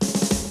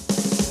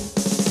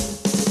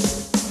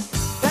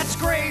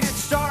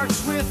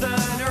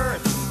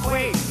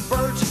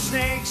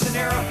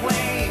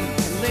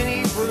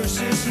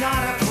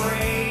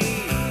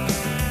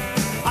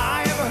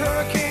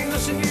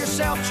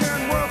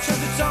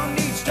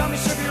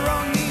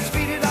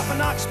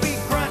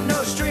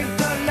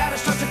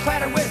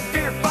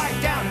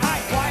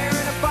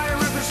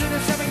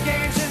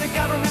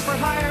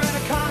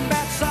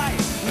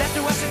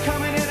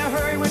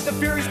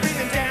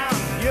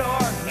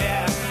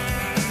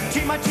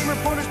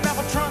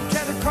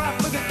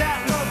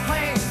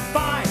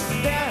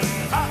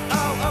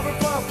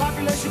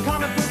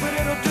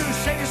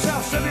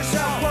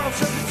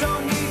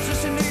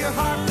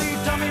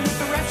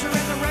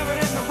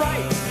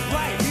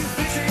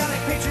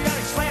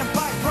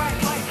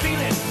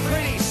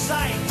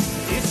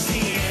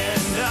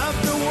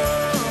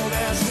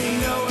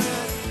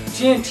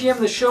TNTM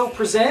The Show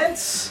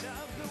presents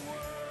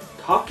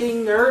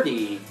Talking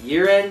Nerdy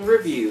Year-End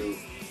Review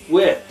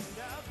with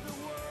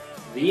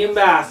the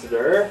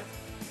Ambassador,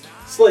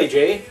 Slay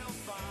J,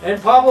 and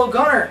Pablo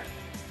Gunner.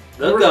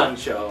 The Gun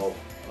Show.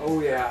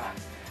 Oh yeah.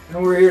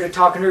 And we're here to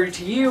talk nerdy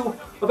to you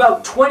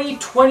about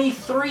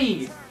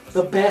 2023,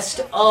 the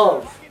best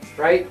of,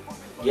 right?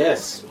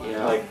 Yes.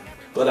 Yeah.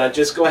 But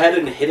just go ahead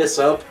and hit us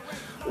up.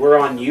 We're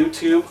on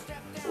YouTube.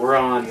 We're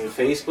on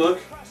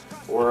Facebook.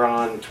 We're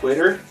on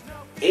Twitter.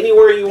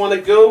 Anywhere you want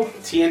to go,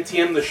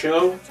 TNTM The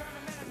Show.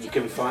 You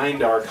can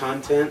find our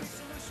content.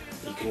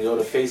 You can go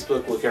to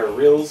Facebook, look at our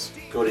reels.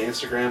 Go to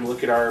Instagram,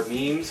 look at our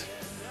memes.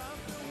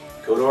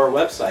 Go to our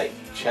website.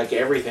 Check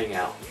everything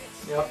out.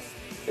 Yep.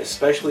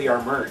 Especially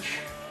our merch.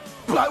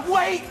 But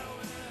wait!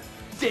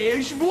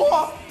 There's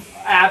more!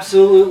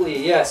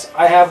 Absolutely, yes.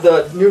 I have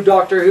the new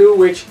Doctor Who,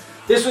 which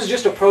this was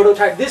just a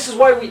prototype. This is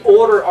why we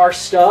order our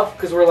stuff,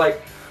 because we're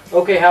like,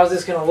 okay, how's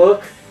this gonna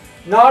look?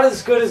 Not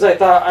as good as I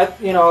thought.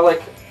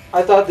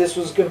 I thought this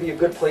was gonna be a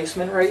good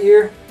placement right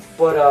here,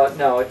 but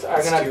no, it's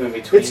too in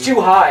between. It's too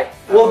high.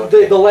 Well,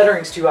 okay. the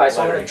lettering's too high,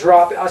 so I'm gonna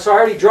drop it. So I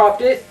already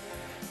dropped it.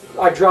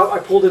 I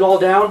pulled it all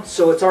down,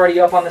 so it's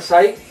already up on the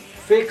site,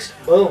 fixed.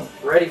 Boom,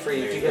 ready for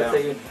you There to you get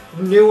go.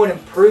 the new and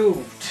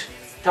improved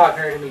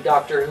Talking Nerdy to Me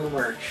Doctor Who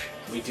merch.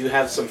 We do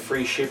have some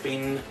free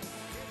shipping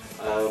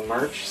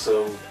merch,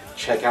 so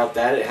check out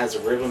that. It has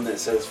a ribbon that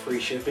says free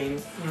shipping,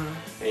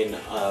 and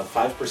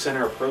 5%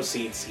 of our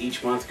proceeds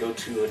each month go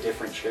to a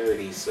different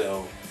charity.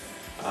 So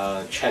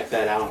check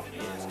that out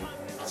and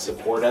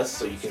support us,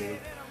 so you can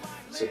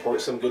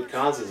support some good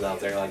causes out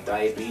there, like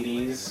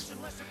diabetes.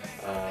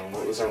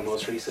 What was our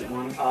most recent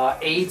one?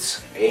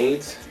 AIDS.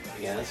 AIDS,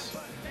 yes.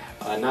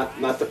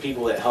 Not the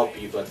people that help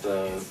you, but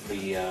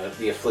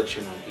the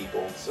affliction on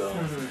people. So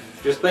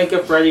Just think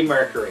of Freddie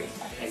Mercury,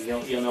 and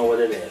you'll know what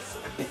it is.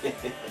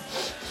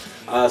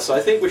 so I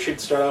think we should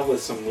start off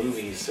with some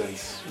movies,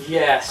 since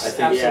Yes,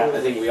 absolutely.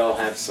 I think we all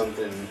have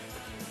something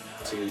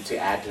to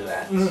add to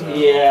that. So,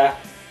 Yeah.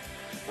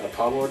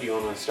 Pablo, do you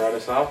want to start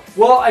us off?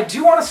 Well, I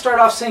do want to start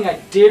off saying I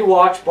did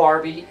watch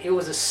Barbie. It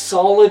was a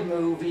solid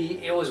movie.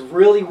 It was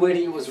really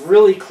witty. It was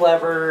really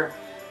clever.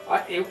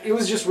 It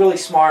was just really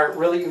smart.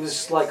 Really, it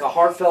was like a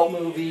heartfelt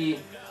movie.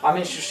 I'm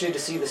interested to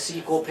see the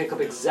sequel pick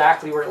up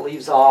exactly where it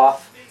leaves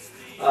off.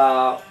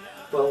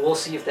 But we'll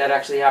see if that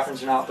actually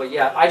happens or not. But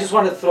yeah, I just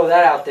wanted to throw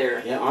that out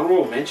there. Yeah,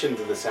 honorable mention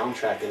to the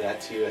soundtrack of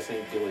that too. I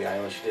think Billie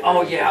Eilish did a Oh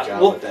really yeah, good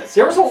job well, with that.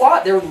 there was a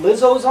lot. There were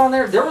Lizzo's on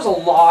there. There was a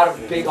lot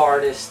of big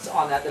artists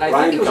on that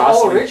I think it was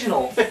all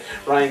original.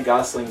 Ryan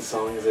Gosling's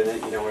song is in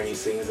it, you know, when he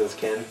sings as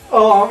Ken.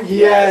 Oh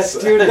yes,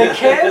 Yes. dude. The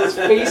Ken's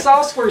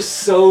face-offs were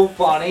so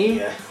funny.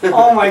 Yeah.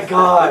 Oh my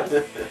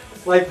god.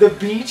 Like the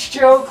beach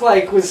joke,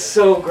 was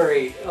so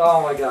great.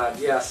 Oh my god,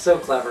 yeah, so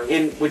clever.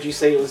 And would you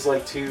say it was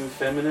too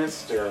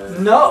feminist, or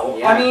No,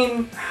 Yeah. I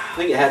mean, I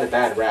think it had a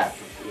bad rap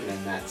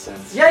in that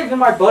sense. yeah, even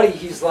my buddy,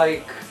 he was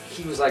like,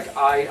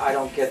 I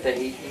don't get the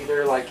hate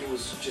either. Like it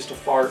was just a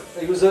fart.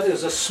 It was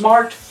a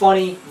smart,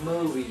 funny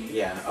movie.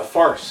 Yeah, a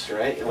farce,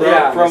 right?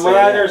 Yeah. From what Say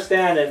I that.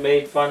 understand, it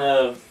made fun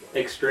of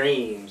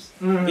extremes.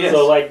 Mhm. Yes.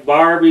 So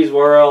Barbie's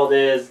world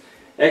is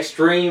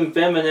extreme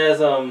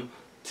feminism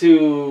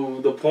to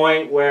the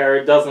point where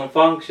it doesn't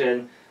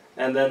function,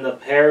 and then the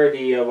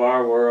parody of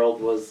our world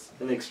was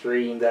an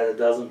extreme that it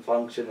doesn't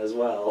function as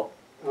well.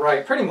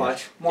 Right, pretty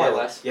much, more or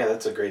less. Yeah,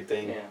 that's a great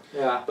thing. Yeah.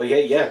 Yeah. But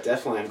yeah,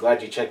 definitely. I'm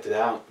glad you checked it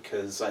out,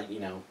 because I,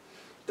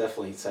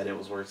 definitely said it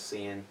was worth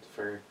seeing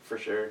for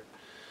sure.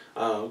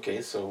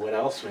 Okay, so what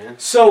else, man?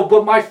 So,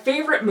 but my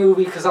favorite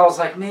movie, because I was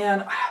like,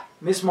 man,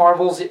 Miss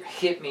Marvel's, it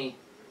hit me,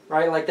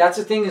 right? That's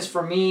the thing is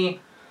for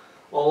me,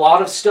 a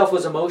lot of stuff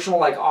was emotional.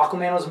 Like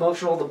Aquaman was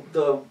emotional.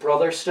 The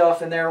brother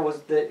stuff in there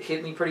that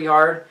hit me pretty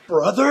hard.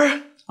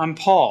 Brother? I'm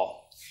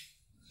Paul.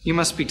 You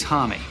must be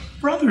Tommy.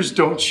 Brothers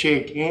don't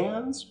shake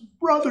hands.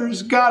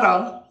 Brothers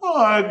gotta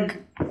hug.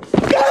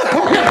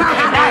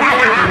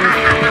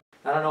 I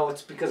don't know if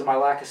it's because of my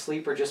lack of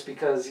sleep or just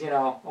because,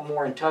 I'm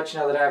more in touch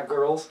now that I have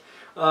girls.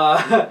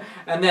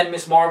 And then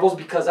Miss Marvel's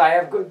because I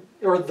have,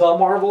 or The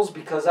Marvels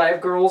because I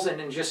have girls,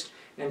 and then just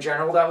in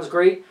general that was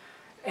great.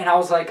 And I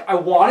was like, I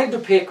wanted to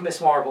pick Miss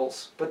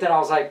Marvel's, but then I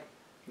was like,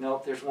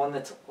 nope, there's one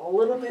that's a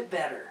little bit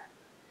better.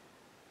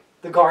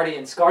 The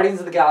Guardians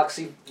of the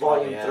Galaxy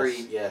Volume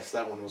 3. Yes,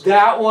 that one was.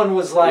 That one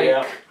was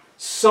Yeah.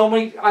 so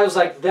many, I was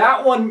like,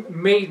 that one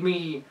made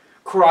me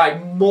cry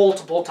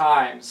multiple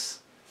times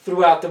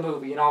throughout the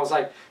movie. And I was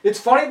like, it's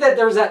funny that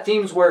there's that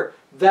themes where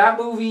that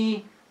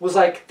movie was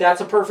like,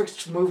 that's a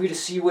perfect movie to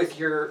see with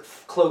your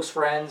close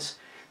friends.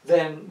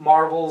 Then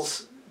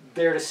Marvel's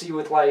there to see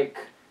with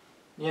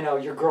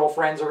your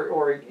girlfriends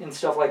or and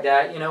stuff like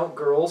that,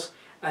 girls.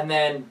 And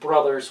then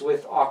brothers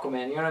with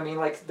Aquaman, you know what I mean?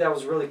 That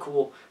was really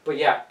cool. But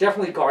yeah,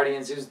 definitely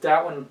Guardians.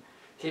 That one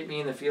hit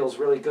me in the feels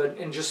really good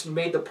and just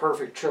made the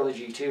perfect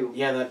trilogy too.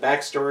 Yeah, that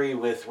backstory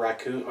with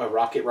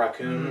Rocket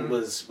Raccoon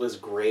was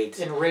great.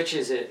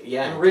 Enriches it.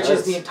 Yeah, it Enriches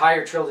does. the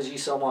entire trilogy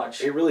so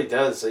much. It really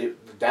does.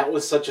 That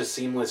was such a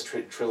seamless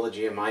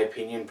trilogy, in my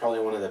opinion. Probably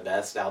one of the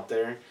best out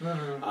there.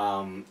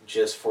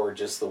 Just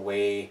the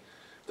way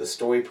the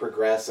story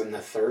progressed, and the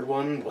third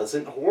one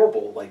wasn't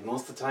horrible. Like,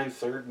 most of the time,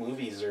 third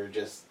movies are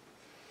just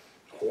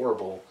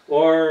horrible.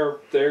 Or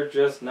they're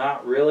just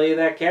not really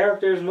that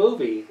character's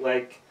movie.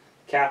 Like,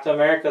 Captain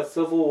America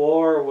Civil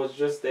War was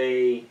just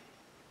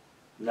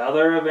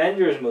another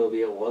Avengers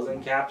movie. It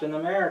wasn't Captain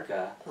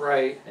America.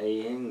 Right. And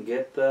he didn't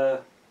get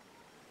the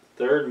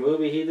third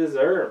movie he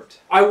deserved.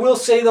 I will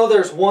say, though,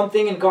 there's one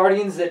thing in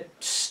Guardians that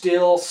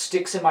still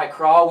sticks in my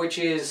craw, which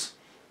is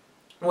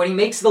when he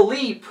makes the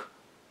leap,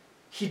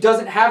 he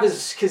doesn't have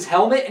his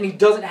helmet, and he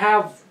doesn't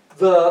have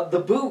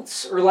the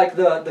boots or like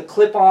the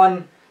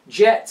clip-on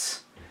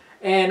jets.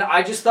 And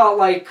I just thought,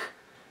 like,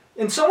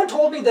 and someone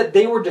told me that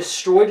they were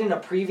destroyed in a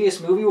previous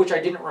movie, which I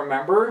didn't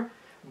remember.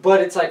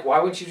 But it's like, why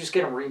wouldn't you just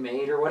get them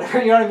remade or whatever?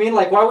 You know what I mean?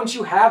 Like, why wouldn't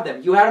you have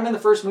them? You had them in the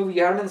first movie.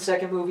 You had them in the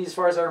second movie, as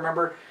far as I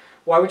remember.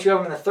 Why wouldn't you have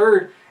them in the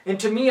third? And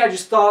to me, I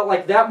just thought,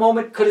 like, that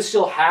moment could have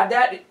still had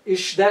that.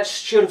 That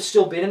should have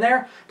still been in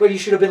there. But he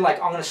should have been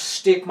like, I'm going to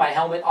stick my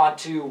helmet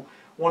onto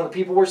one of the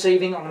people we're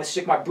saving. I'm going to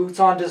stick my boots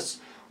onto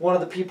one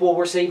of the people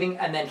we're saving.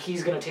 And then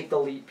he's going to take the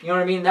leap. You know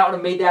what I mean? That would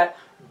have made that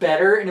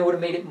better. And it would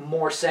have made it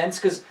more sense.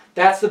 Because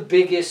that's the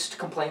biggest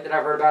complaint that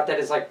I've heard about that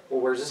is like, well,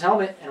 where's his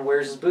helmet? And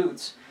where's his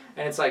boots?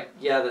 And it's like,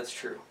 yeah, that's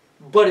true.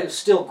 But it was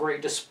still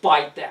great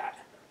despite that.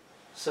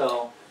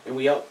 So. And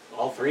we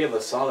all three of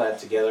us saw that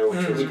together,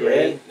 which was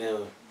great. You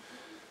know,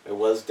 it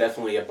was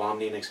definitely a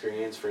bonding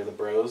experience for the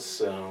bros.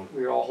 So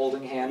we were all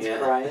holding hands, yeah.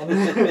 crying.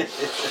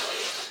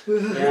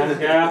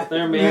 yeah.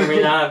 There may or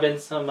may not have been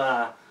some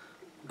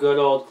good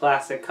old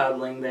classic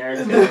cuddling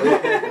there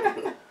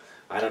too.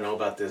 I don't know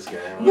about this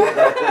guy.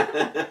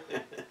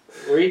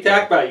 What are you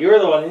talking about? You're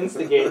the one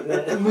instigating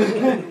it.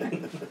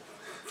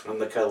 I'm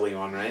the cuddly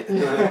one, right?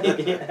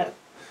 Yeah.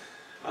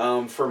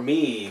 For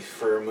me,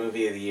 for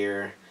movie of the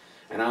year,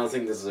 and I don't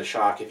think this is a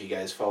shock if you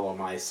guys follow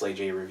my Slay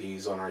J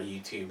reviews on our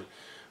YouTube,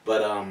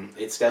 but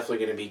it's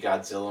definitely going to be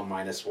Godzilla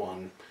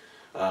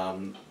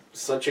 -1.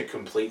 Such a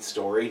complete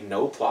story,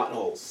 no plot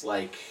holes.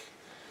 Like,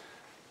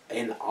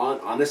 and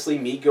honestly,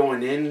 me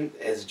going in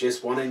as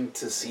just wanting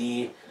to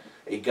see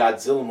a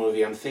Godzilla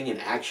movie, I'm thinking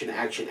action,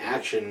 action,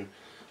 action,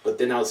 but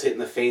then I was hit in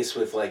the face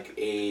with like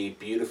a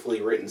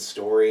beautifully written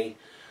story.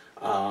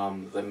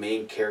 The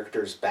main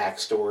character's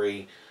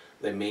backstory,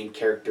 the main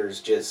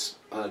character's just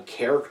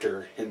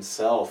character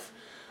himself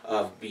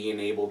of being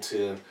able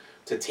to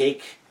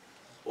take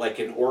like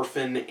an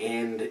orphan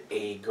and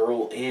a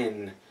girl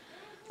in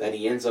that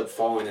he ends up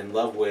falling in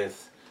love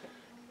with,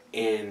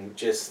 and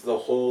just the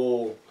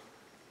whole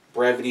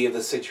brevity of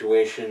the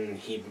situation.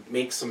 He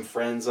makes some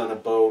friends on a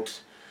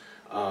boat.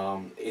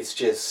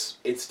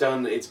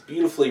 It's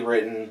beautifully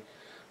written.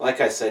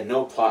 Like I said,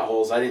 no plot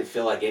holes. I didn't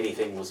feel like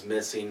anything was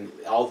missing.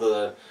 All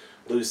the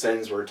loose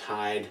ends were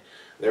tied.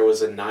 There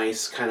was a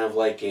nice kind of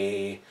like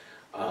a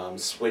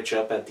switch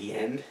up at the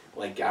end.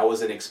 Like, I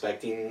wasn't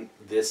expecting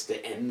this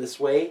to end this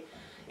way,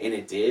 and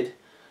it did,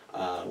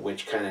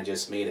 which kind of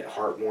just made it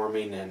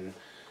heartwarming. And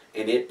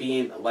it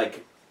being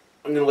like,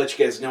 I'm going to let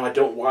you guys know I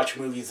don't watch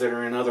movies that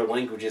are in other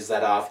languages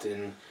that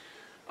often.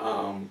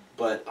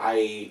 But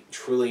I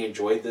truly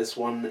enjoyed this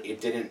one.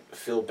 It didn't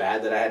feel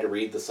bad that I had to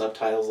read the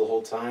subtitles the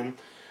whole time,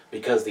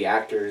 because the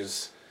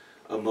actors'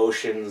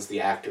 emotions,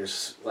 the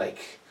actors,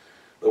 like,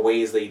 the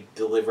ways they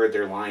delivered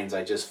their lines,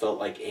 I just felt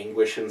like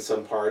anguish in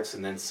some parts,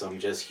 and then some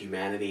just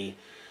humanity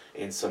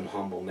and some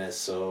humbleness.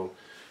 So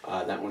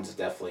that one's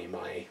definitely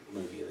my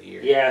movie of the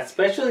year. Yeah,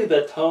 especially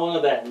the tone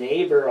of that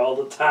neighbor all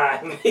the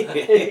time.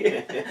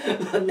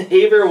 The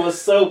neighbor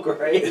was so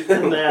great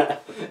in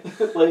that.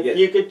 Like,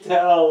 you could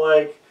tell,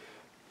 like,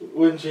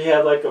 when she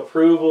had, like,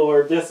 approval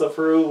or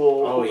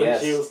disapproval when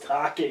she was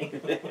talking.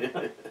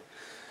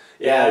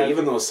 Yeah,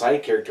 even those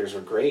side characters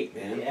were great,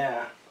 man.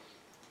 Yeah.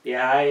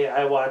 Yeah,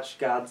 I watched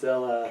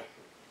Godzilla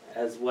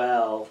as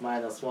well,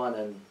 -1,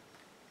 and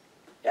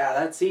yeah,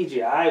 that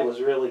CGI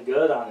was really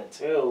good on it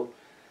too.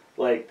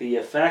 Like, the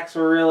effects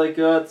were really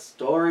good,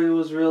 story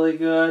was really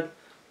good.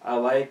 I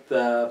liked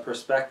the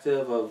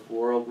perspective of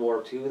World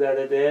War II that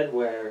it did,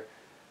 where,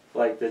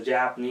 like, the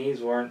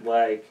Japanese weren't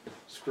like,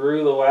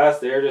 screw the West,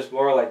 they're just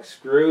more like,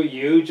 screw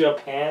you,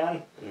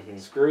 Japan. Mm-hmm.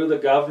 Screw the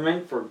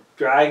government for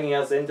dragging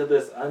us into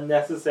this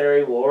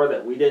unnecessary war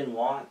that we didn't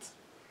want,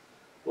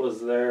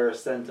 was their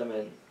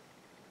sentiment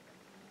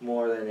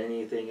more than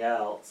anything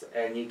else.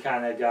 And you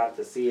kind of got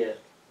to see it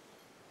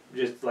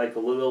just like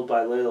little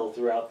by little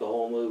throughout the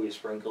whole movie,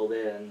 sprinkled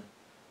in,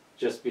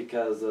 just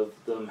because of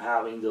them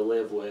having to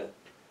live with,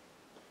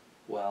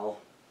 well,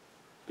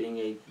 being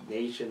a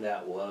nation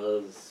that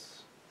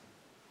was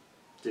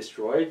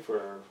destroyed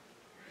for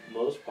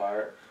most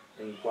part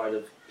in quite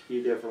a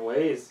few different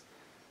ways,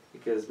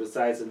 because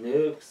besides the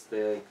nukes,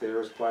 there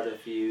was quite a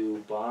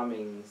few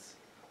bombings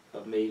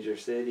of major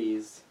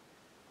cities.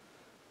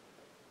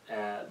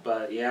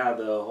 But yeah,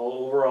 the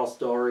whole overall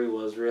story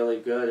was really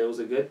good. It was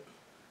a good,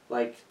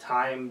 like,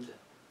 timed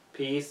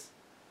piece.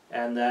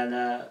 And then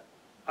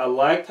I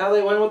liked how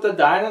they went with the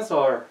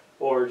dinosaur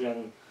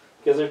origin,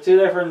 because there are two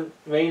different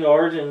main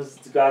origins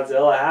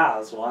Godzilla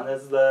has. One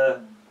is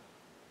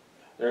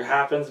there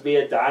happens to be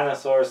a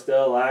dinosaur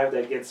still alive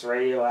that gets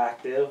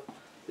radioactive.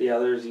 The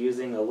other's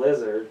using a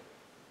lizard.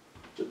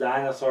 The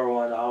dinosaur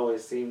one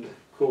always seemed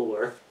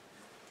cooler.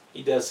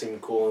 He does seem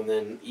cool, and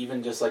then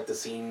even just like the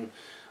scene,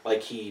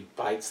 like he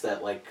bites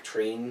that like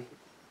train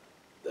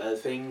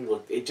thing.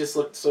 It just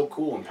looked so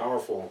cool and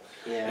powerful.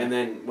 Yeah. And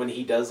then when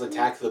he does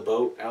attack the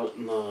boat out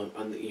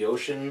on the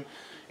ocean,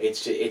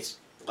 it's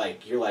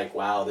like you're like,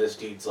 wow, this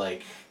dude's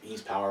like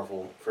he's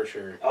powerful for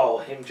sure. Oh,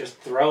 him just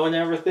throwing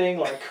everything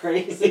like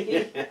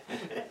crazy.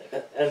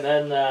 And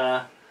then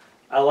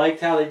I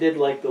liked how they did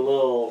like the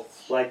little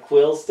like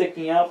quills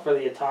sticking out for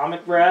the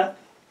atomic breath.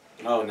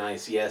 Oh,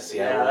 nice. Yes,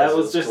 yeah. Yeah, that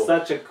was just cool.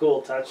 such a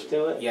cool touch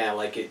to it. Yeah,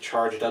 like it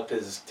charged up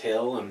his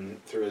tail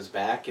and through his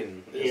back,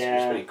 and it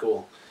was pretty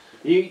cool.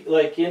 You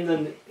like in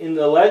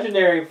the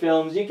legendary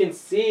films, you can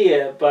see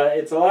it, but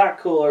it's a lot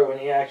cooler when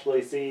you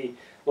actually see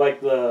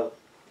like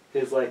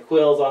his like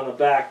quills on the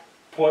back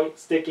point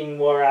sticking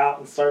more out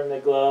and starting to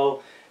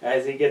glow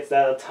as he gets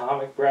that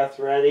atomic breath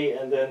ready.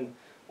 And then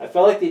I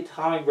felt like the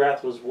atomic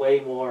breath was way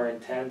more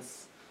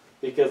intense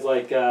because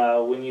like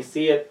when you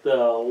see it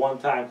the one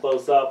time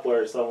close up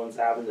where someone's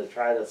having to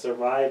try to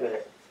survive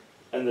it,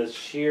 and the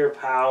sheer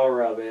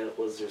power of it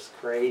was just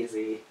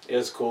crazy. It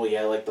was cool,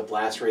 yeah, like the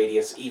blast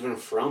radius, even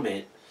from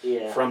it,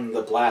 Yeah. from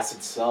the blast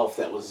itself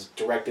that was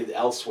directed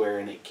elsewhere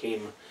and it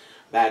came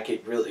back,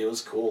 it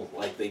was cool.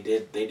 Like they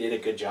did a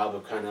good job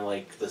of kind of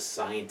like the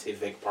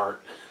scientific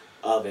part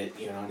of it,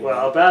 you know what I mean?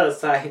 Well, about as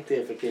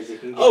scientific as you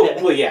can get.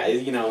 Oh, well, yeah,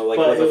 you know, like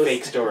But with it a was-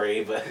 fake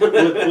story, but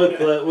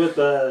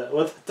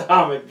with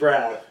atomic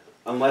breath.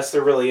 unless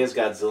there really is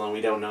Godzilla and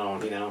we don't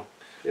know, you know.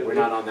 It We're was-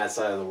 not on that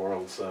side of the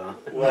world, so.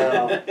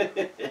 Well,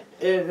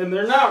 and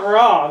they're not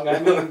wrong. I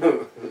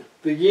mean,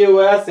 the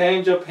U.S.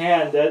 and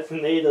Japan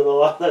detonated a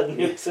lot of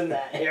nukes in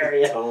that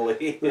area.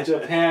 Totally.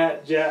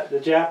 The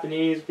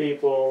Japanese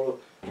people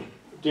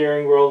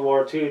during World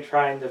War II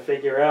trying to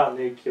figure out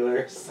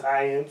nuclear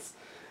science,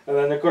 and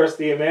then of course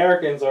the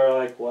Americans are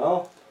like,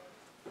 well,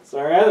 it's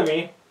our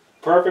enemy.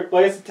 Perfect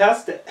place to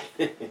test it.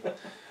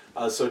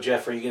 So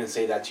Jeff, are you gonna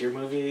say that's your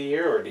movie of the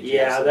year, or did you?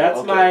 Yeah, have that's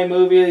something? my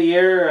movie of the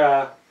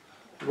year.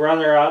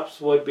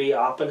 Runner-ups would be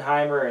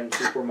Oppenheimer and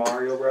Super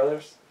Mario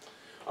Brothers.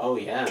 Oh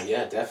yeah,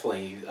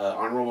 definitely.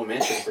 Honorable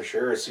mention for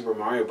sure. Super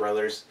Mario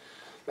Brothers.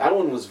 That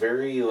one was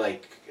very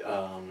like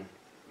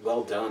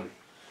well done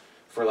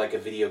for like a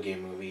video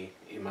game movie,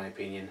 in my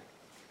opinion.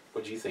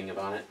 What'd you think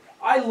about it?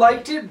 I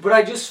liked it, but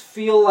I just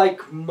feel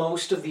like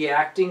most of the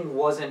acting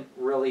wasn't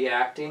really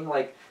acting.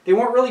 Like, they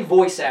weren't really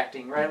voice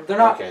acting, right? They're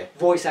not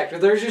voice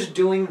actors. They're just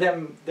doing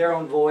their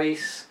own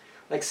voice.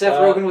 Like, Seth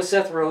Rogen was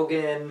Seth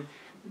Rogen,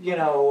 you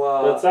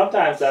know. But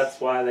sometimes that's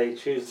why they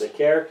choose the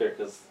character,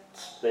 because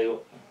they,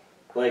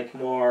 like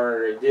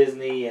more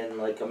Disney and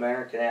like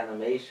American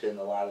animation,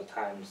 a lot of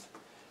times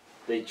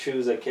they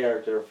choose a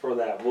character for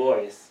that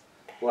voice.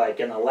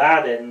 Like in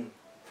Aladdin,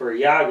 for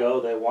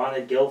Iago, they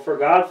wanted Guilford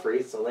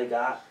Godfrey, so they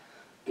got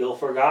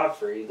Guilford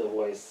Godfrey to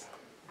voice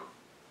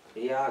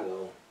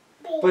Iago.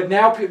 But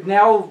now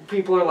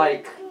people are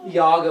like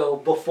Iago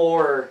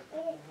before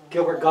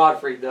Gilbert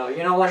Gottfried, though.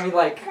 You know what I mean?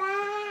 Like,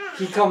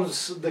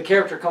 the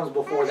character comes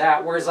before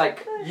that, whereas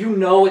like, you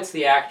know it's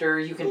the actor,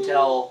 you can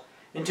tell,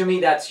 and to me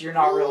you're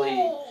not really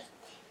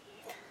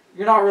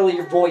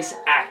voice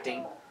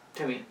acting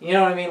to me. You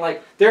know what I mean?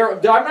 Like,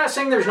 I'm not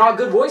saying there's not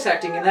good voice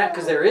acting in that,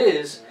 because there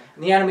is,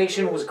 and the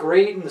animation was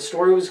great, and the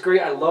story was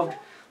great, I loved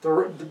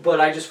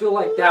but I just feel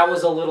like that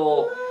was a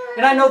little,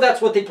 and I know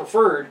that's what they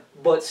preferred,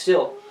 but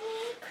still.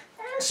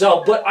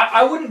 So, but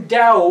I wouldn't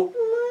doubt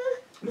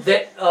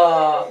that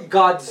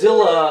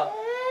Godzilla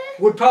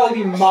would probably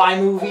be my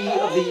movie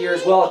of the year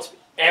as well. It's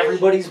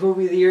everybody's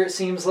movie of the year, it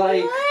seems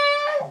like.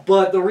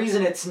 But the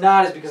reason it's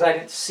not is because I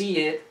didn't see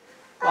it.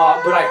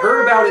 But I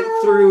heard about it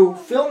through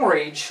Film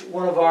Rage,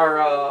 one of our,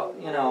 Our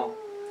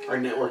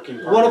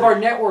networking partner. one of our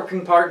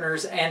networking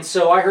partners, and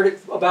so I heard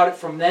about it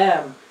from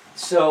them.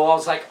 So I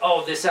was like,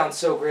 oh, this sounds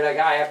so great.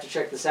 I have to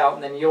check this out.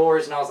 And then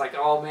yours, and I was like,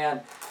 oh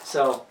man.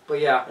 So, but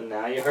yeah. And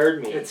now you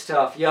heard me. It's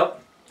tough.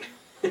 Yep.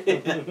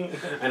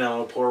 I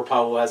know, poor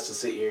Pablo has to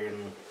sit here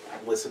and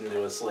listen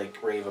to us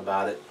like rave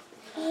about it.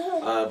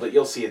 But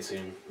you'll see it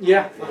soon.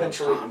 Yeah,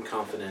 eventually. I'm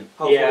confident.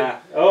 Hopefully. Yeah.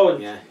 Oh,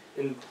 and Yeah.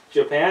 in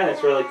Japan,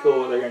 it's really cool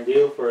what they're going to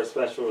do for a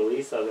special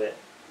release of it.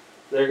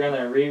 They're going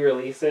to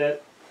re-release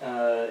it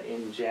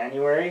in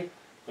January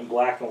in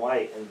black and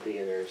white in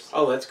theaters.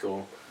 Oh, that's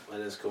cool. That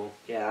is cool.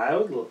 Yeah, I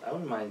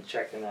wouldn't mind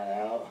checking that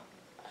out.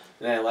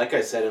 Yeah, like I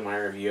said in my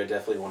review, I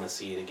definitely want to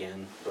see it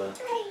again. But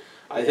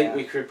I think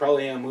we could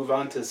probably move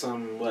on to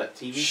some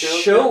TV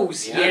shows.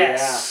 Shows, Yeah.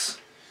 yes.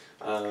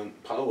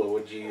 Paolo,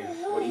 what do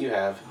you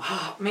have?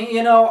 Me,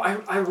 you know,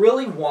 I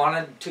really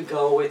wanted to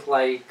go with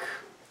like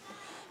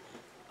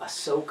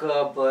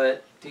Ahsoka,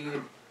 but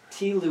dude,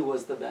 Telu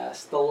was the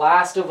best. The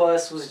Last of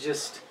Us was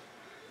just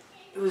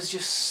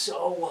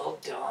so well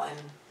done.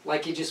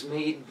 Like it just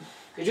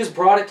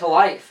brought it to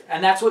life.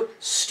 And that's what,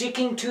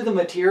 sticking to the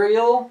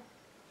material,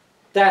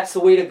 that's the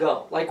way to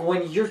go. Like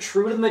when you're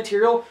true to the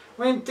material,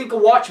 I mean, think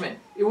of Watchmen.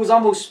 It was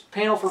almost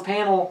panel for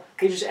panel,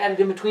 they just added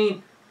in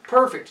between.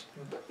 Perfect.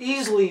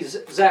 Easily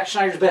Zack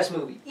Snyder's best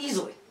movie.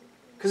 Easily.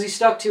 Because he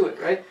stuck to it,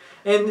 right?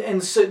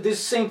 And so this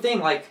same thing,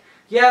 like,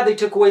 yeah, they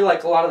took away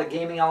like a lot of the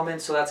gaming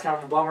elements, so that's kind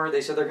of a bummer. They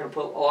said they're going to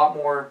put a lot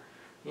more,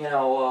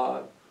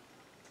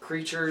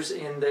 creatures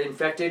in the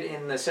infected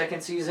in the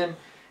second season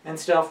and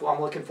stuff. Well,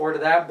 I'm looking forward to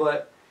that,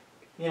 but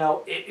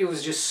it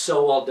was just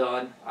so well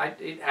done.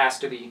 It has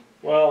to be.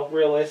 Well,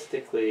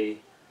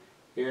 realistically,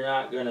 you're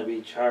not going to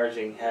be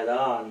charging head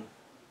on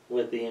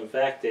with the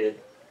infected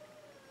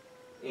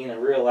in a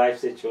real life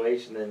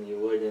situation than you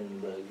would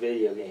in the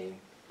video game,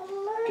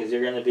 because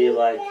you're going to be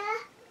like,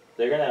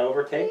 they're going to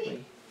overtake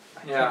me.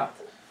 Yeah.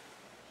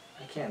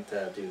 I can't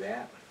do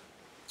that.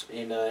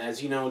 And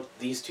as you know,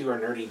 these two are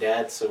nerdy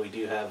dads, so we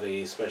do have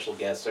a special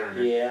guest on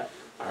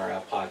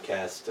our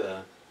podcast,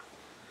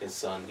 his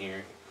son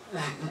here.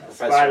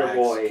 Spider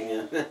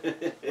Boy.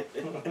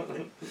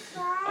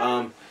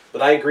 Yeah.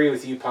 But I agree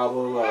with you,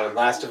 Pablo.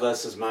 Last of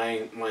Us is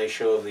my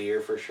show of the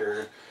year for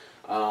sure.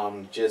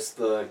 Just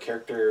the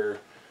character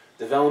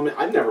development.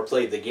 I've never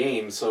played the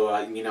game, so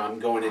I'm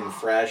going in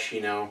fresh,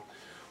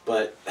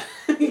 But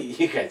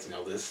you guys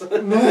know this.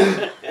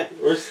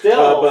 We're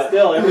still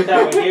every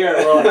time we hear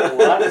it, we're like,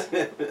 what?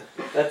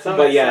 That's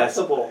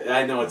unacceptable.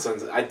 I know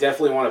I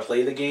definitely want to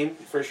play the game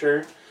for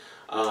sure.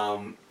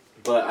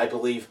 But I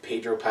believe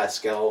Pedro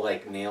Pascal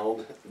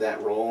nailed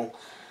that role.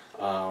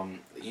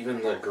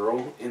 Even the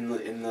girl in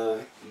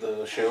the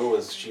show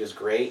was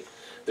great.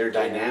 Their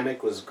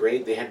dynamic was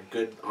great. They had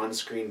good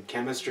on-screen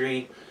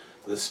chemistry.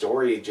 The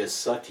story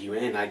just sucked you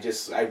in. I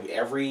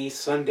every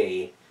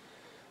Sunday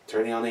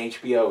turning on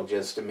HBO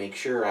just to make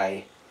sure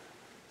I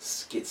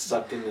get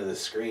sucked into the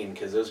screen,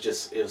 because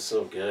it was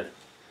so good.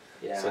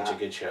 Yeah, such a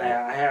good show.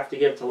 I have to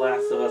give to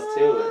Last of Us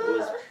too. It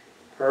was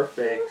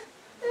perfect.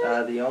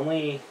 The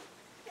only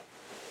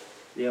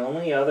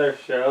other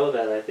show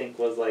that I think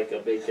was like a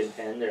big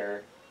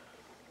contender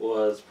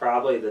was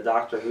probably the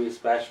Doctor Who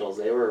specials.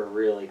 They were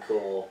really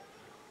cool.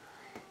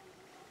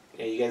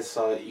 Yeah, you guys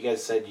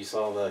said you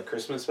saw the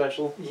Christmas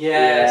special?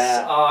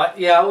 Yes.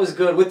 Yeah, it was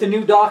good. With the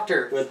new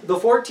Doctor. With the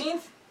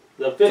 14th?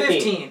 The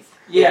 15th.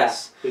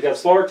 Yes. Yeah,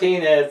 because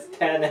 14 is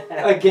 10.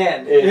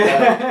 Again.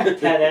 Is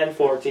 10 and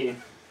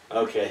 14.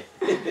 Okay.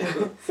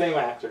 Same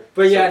actor.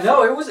 But yeah,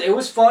 no, it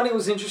was fun. It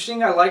was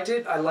interesting. I liked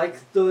it. I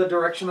liked the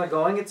direction they're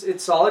going.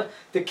 It's solid.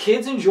 The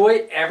kids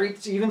enjoy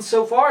it even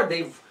so far.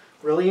 They've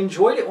really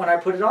enjoyed it when I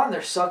put it on.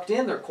 They're sucked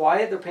in. They're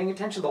quiet. They're paying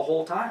attention the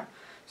whole time.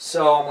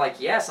 So I'm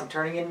like, yes, I'm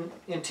turning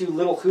into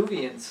little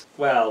Whovians.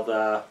 Well,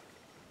 the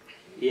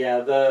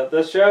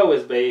show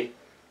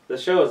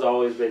has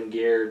always been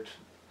geared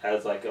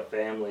as like a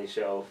family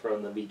show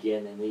from the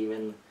beginning.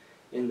 Even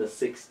in the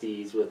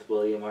 60s with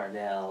William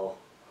Arnell,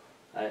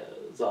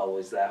 it was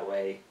always that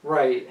way.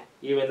 Right.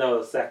 Even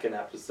though the second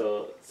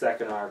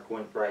arc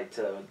went right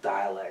to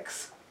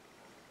dialects.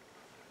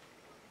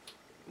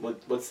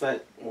 What's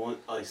that one?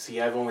 I see.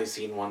 I've only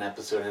seen one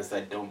episode, and it's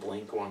that Don't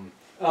Blink one.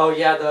 Oh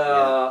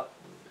yeah,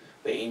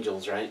 the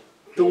angels, right?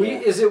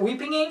 Is it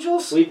Weeping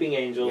Angels? Weeping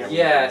Angels.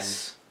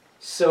 Yes.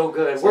 So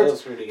good. So that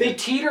was pretty good. They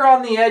teeter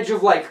on the edge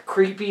of like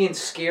creepy and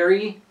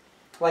scary.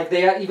 Like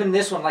even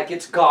this one, like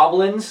it's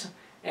goblins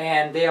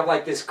and they have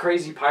like this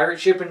crazy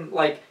pirate ship, and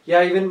like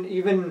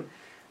even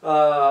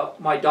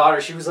my daughter,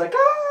 she was like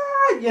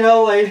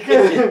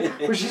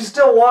but she's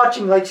still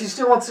watching, like she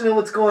still wants to know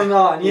what's going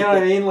on. You know what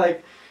I mean?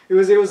 Like it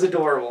was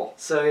adorable.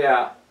 So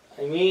yeah.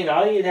 I mean,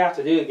 all you'd have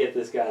to do to get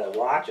this guy to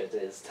watch it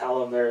is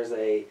tell him there's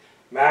a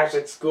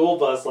Magic School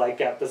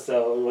Bus-like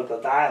episode with a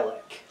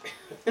Dalek.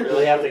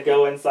 Really have to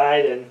go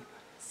inside and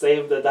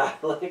save the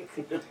Dalek.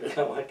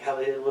 Like how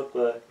they did with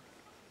the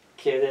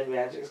kid in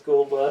Magic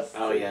School Bus.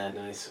 Oh yeah,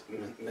 nice.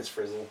 Miss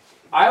Frizzle.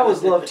 I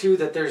always love too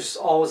that there's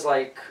always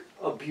like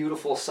a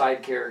beautiful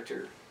side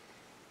character.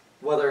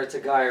 Whether it's a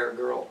guy or a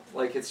girl.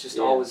 Like it's just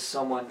always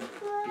someone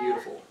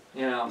beautiful.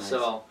 Nice.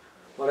 So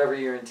whatever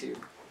you're into.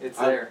 It's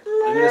there.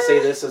 I'm going to say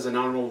this as an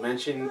honorable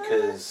mention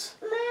because,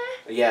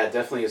 yeah,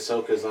 definitely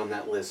Ahsoka's on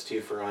that list too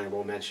for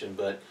honorable mention,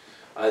 but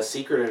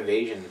Secret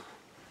Invasion,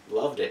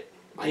 loved it.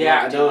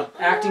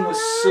 Acting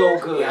was so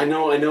good. Yeah, I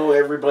know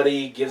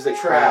everybody gives it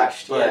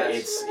trash, but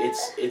yes.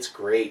 it's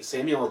great.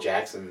 Samuel L.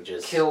 Jackson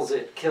just kills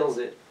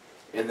it.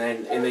 And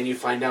then you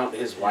find out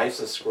his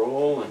wife's a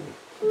Skrull, and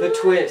the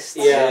twist.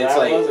 Yeah, it's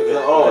like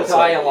the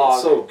dialogue.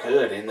 It's so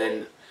good. And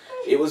then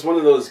it was one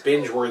of those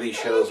binge-worthy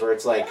shows where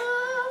it's like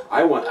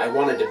I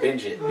wanted to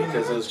binge it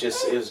because it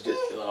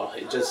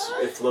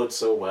flowed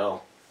so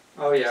well.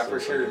 Oh yeah, so for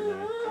sure.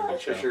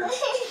 For sure.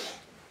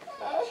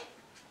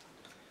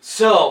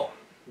 So,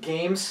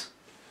 games.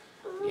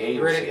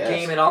 You ready to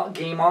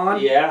game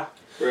on? Yeah,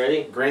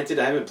 ready. Granted,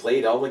 I haven't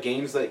played all the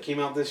games that came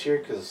out this year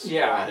because who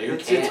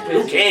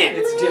can?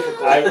 It's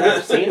difficult.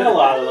 I've seen a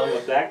lot of them,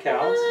 if that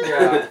counts.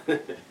 Yeah.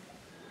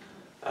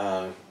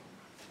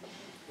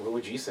 What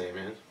would you say,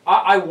 man?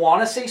 I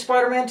want to say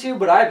Spider-Man 2,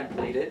 but I haven't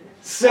played it.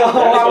 So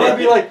I would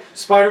be like,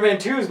 Spider-Man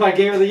 2 is my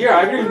game of the year.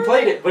 I haven't even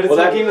played it, but it's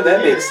my game of the year.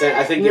 That makes sense.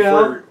 I think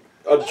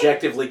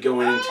objectively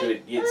going into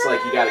it, it's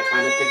like you got to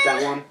kind of pick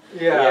that one.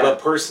 Yeah. But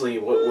personally,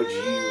 what would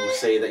you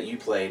say that you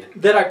played?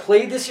 That I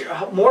played this year,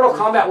 Mortal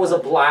Kombat was a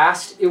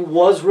blast. It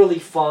was really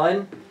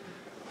fun.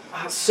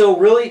 So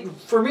really,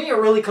 for me, it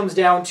really comes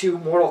down to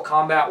Mortal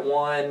Kombat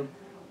 1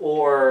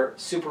 or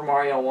Super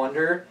Mario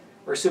Wonder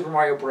or Super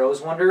Mario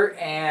Bros. Wonder,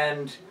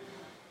 and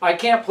I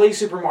can't play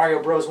Super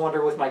Mario Bros.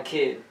 Wonder with my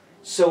kid.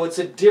 So it's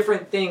a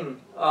different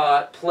thing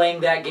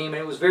playing that game,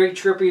 and it was very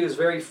trippy, it was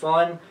very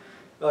fun,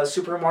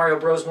 Super Mario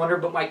Bros. Wonder,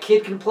 but my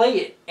kid can play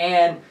it,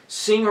 and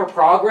seeing her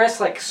progress,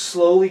 like,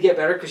 slowly get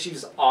better, because she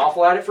was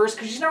awful at it first,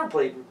 because she's never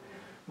played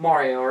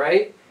Mario,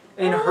 right?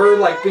 And her,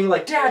 like, being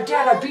like, Dad,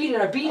 I beat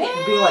it, and being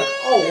like,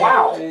 oh,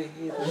 wow,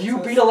 you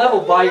beat a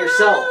level by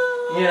yourself,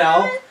 you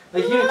know?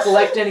 Like, you didn't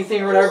collect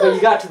anything or whatever, but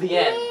you got to the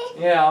end,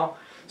 you know?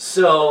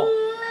 So,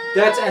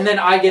 and then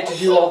I get to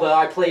do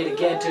I play it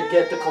again to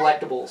get the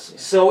collectibles.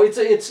 So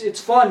it's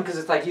fun, because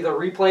it's like either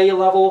replay a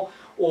level,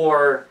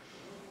 or,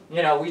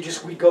 you know,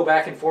 we go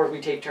back and forth,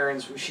 we take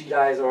turns, she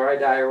dies or I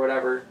die or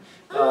whatever.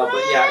 But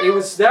yeah, it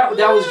was, that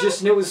was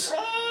just, it was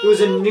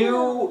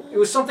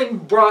something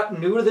brought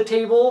new to the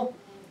table,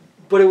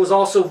 but it was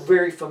also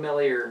very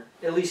familiar,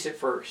 at least at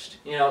first,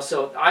 you know,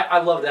 so I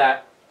love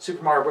that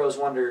Super Mario Bros.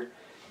 Wonder,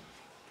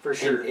 for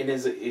sure. And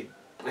is it,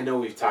 I know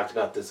we've talked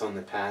about this on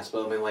the past,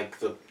 but I mean, like,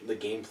 the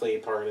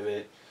gameplay part of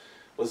it,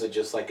 was it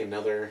just like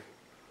another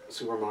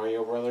Super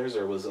Mario Brothers,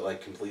 or was it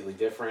like completely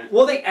different?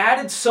 Well, they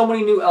added so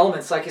many new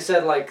elements, like I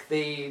said, like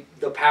the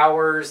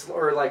powers,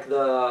 or like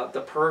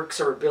the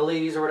perks or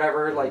abilities or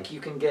whatever, like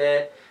you can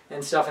get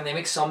and stuff, and they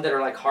make some that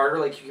are like harder,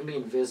 like you can be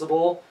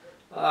invisible.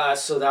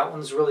 So that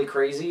one's really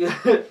crazy.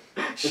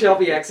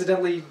 Shelby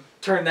accidentally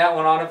turned that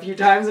one on a few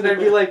times, and I'd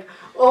be like,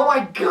 oh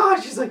my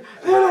god, she's like,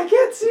 man, I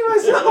can't see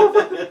myself.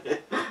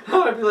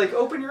 I'd be like,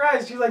 open your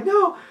eyes. She's like,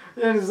 no.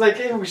 And it's like,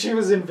 she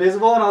was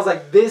invisible, and I was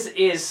like, this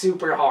is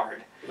super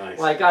hard. Nice.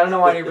 Like, I don't know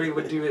why anybody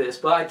would do this,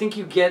 but I think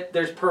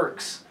there's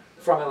perks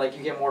from it, like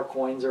you get more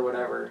coins or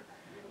whatever,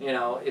 you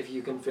know, if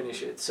you can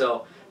finish it.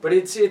 So, but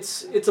it's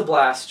a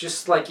blast.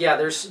 Just like, yeah,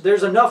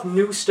 there's enough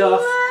new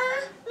stuff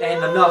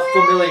and enough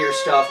familiar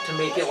stuff to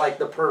make it like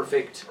the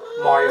perfect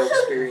Mario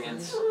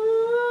experience.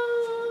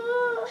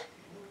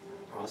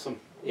 Awesome.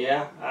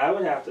 Yeah, I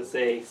would have to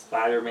say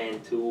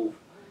Spider-Man 2.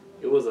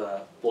 It was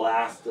a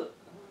blast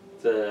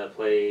to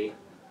play,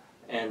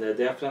 and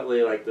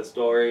definitely, like, the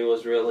story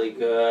was really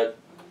good.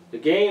 The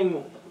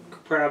game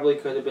probably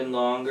could have been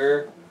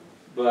longer,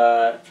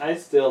 but I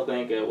still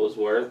think it was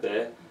worth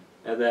it.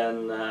 And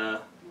then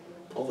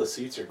all the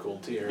suits are cool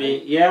too,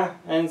 right? Yeah,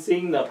 and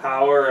seeing the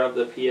power of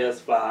the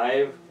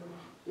PS5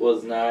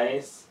 was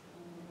nice.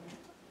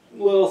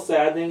 A little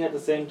saddening at the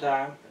same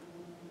time,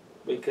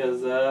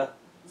 because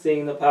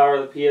seeing the power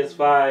of the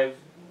PS5,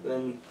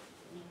 then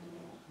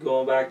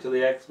going back to the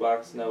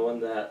Xbox, knowing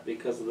that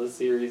because of the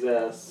Series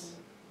S,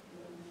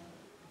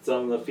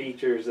 some of the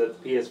features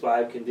that the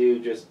PS5 can do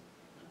just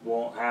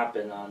won't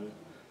happen on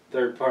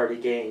third-party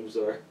games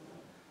or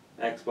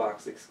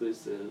Xbox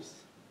exclusives.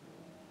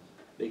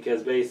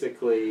 Because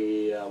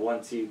basically,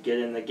 once you get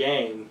in the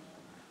game,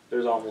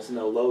 there's almost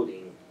no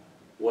loading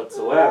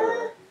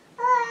whatsoever.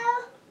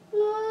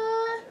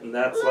 And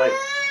that's like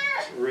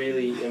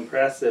really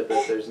impressive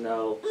that there's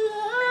no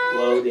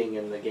loading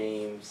in the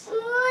games.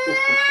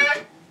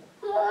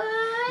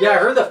 Yeah, I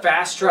heard the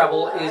fast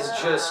travel is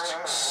just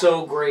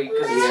so great,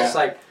 because it's just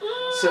like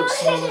so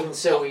smooth and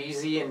so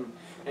easy, and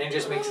it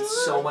just makes it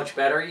so much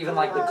better. Even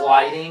like the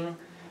gliding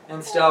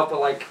and stuff, but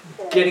like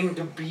getting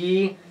to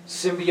be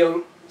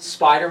symbiote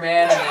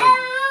Spider-Man and then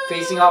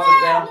facing off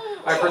with Venom.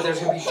 I've heard there's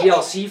going to be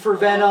DLC for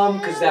Venom,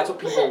 because that's what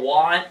people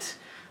want.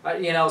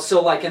 You know,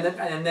 so like, and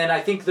then I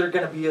think there's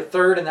going to be a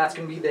third, and that's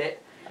going to be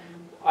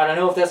I don't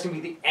know if that's going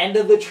to be the end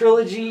of the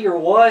trilogy or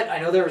what. I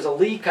know there was a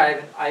leak.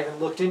 I haven't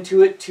looked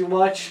into it too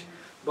much,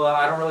 but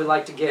I don't really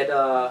like to get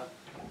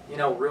you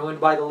know, ruined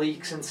by the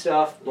leaks and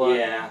stuff. But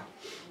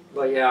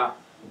yeah.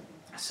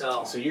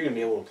 So you're gonna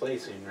be able to play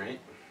soon, right?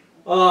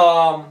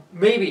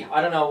 Maybe,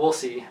 I don't know. We'll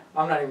see.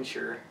 I'm not even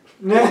sure.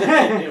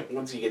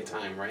 Once you get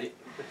time, right?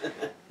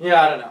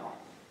 Yeah, I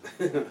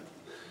don't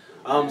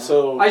know.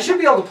 So I should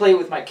be able to play it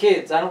with my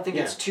kids. I don't think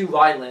it's too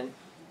violent.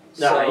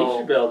 No, so you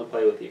should be able to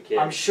play with your kids.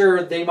 I'm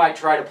sure they might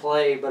try to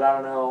play, but I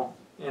don't know,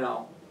 you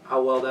know,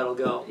 how well that'll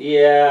go.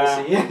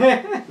 Yeah.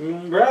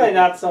 Really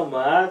not so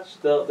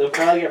much. They'll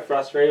probably get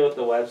frustrated with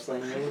the web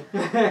slinging.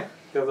 Because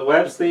the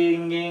web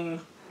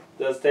slinging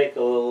does take a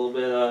little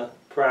bit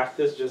of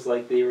practice, just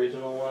like the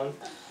original one.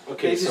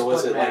 Okay, so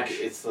is it mash.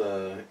 like is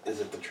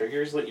it the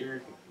triggers that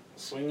you're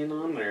swinging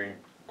on, or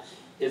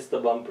It's the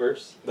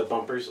bumpers. the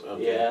bumpers?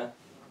 Okay. Yeah.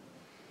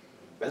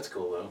 That's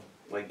cool though.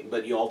 Like,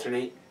 but you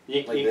alternate.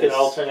 You Like can this?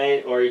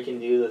 alternate, or you can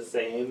do the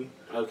same.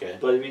 Okay.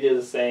 But if you do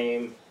the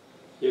same,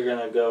 you're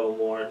going to go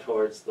more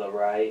towards the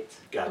right.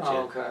 Gotcha.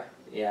 Oh, okay.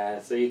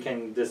 Yeah, so you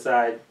can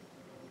decide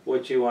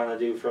what you want to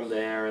do from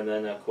there, and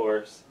then of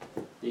course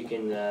you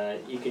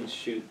can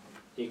shoot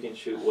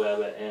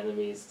web at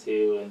enemies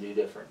too, and do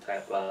different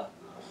type of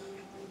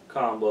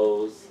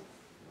combos.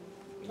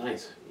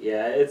 Nice.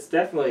 Yeah, it's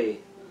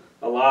definitely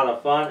a lot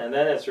of fun. And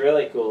then it's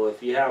really cool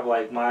if you have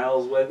like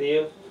Miles with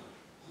you,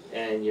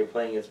 and you're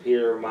playing as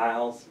Peter or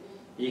Miles.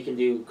 You can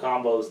do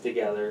combos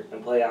together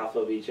and play off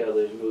of each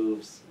other's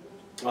moves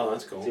Oh,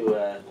 that's cool.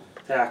 to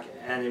attack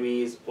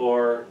enemies,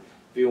 or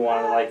if you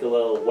want like a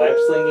little web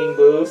slinging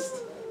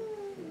boost,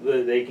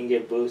 they can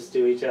give boosts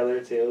to each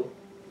other too.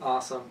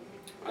 Awesome.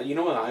 You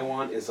know what I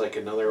want is like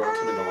another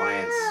Ultimate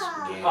Alliance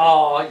game.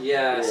 Oh,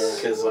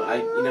 yes. Because I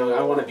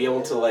want to be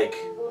able to like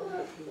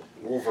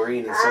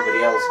Wolverine and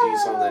somebody else do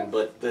something,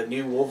 but the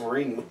new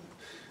Wolverine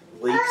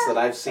leaks that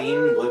I've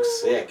seen look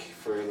sick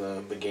for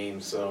the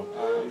game, so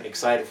I'm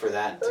excited for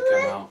that to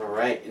come out.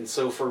 Alright, and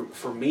so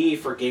for me,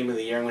 for Game of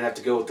the Year, I'm going to have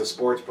to go with the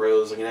Sports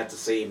Bros. I'm going to have to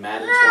say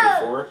Madden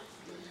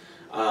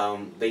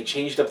 24. They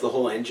changed up the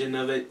whole engine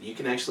of it. You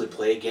can actually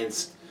play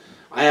against...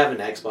 I have an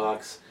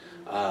Xbox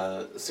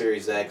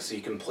Series X, so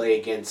you can play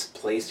against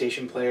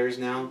PlayStation players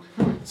now.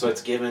 So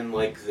it's given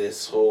like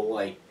this whole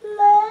like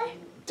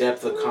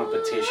depth of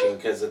competition,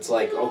 because it's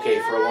like, okay,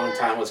 for a long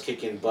time I was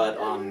kicking butt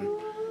on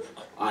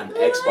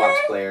Xbox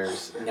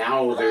players.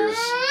 Now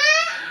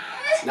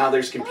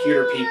there's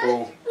computer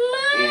people,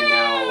 and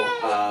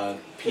now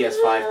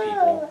PS5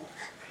 people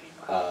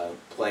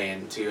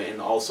playing too,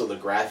 and also the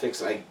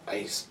graphics.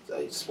 I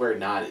swear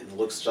not. It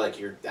looks like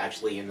you're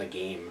actually in the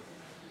game.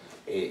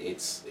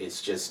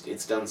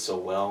 It's done so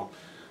well.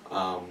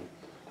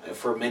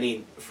 For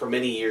many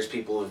years,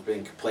 people have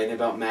been complaining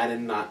about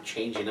Madden not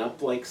changing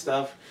up like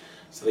stuff,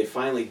 so they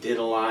finally did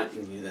a lot,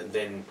 and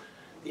then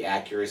the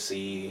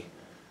accuracy.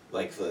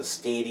 Like, the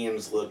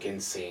stadiums look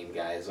insane,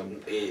 guys.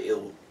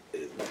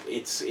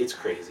 It's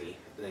crazy.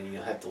 And then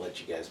you'll have to let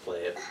you guys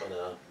play it,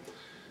 but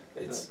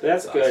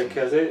That's awesome. good,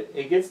 because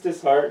it gets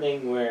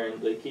disheartening where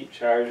they keep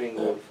charging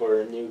you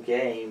for a new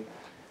game,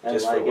 and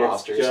Just like for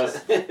rosters.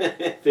 just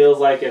feels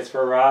like it's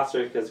for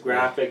rosters because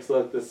graphics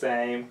look the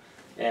same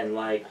and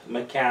like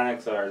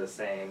mechanics are the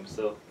same.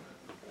 So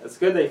it's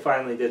good they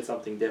finally did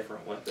something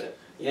different with it.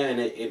 Yeah,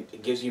 and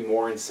it gives you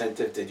more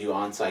incentive to do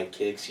onside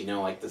kicks.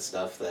 Like the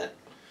stuff that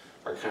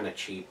are kind of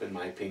cheap in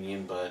my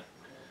opinion, but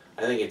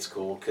I think it's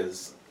cool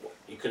because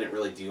you couldn't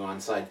really do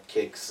onside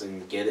kicks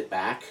and get it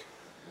back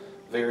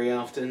very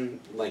often.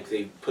 Like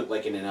they put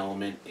like an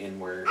element in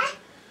where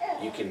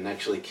you can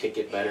actually kick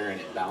it better and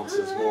it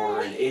bounces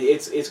more, and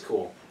it's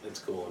cool. It's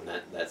cool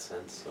in that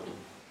sense. So.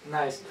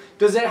 Nice.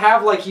 Does it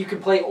have like you can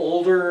play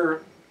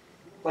older,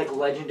 like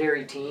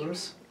legendary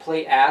teams,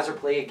 play as or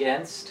play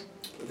against?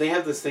 They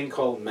have this thing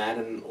called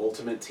Madden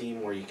Ultimate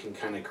Team where you can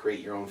kind of create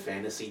your own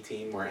fantasy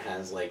team where it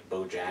has like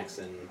Bo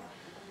Jackson,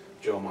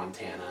 Joe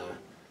Montana,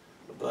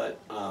 but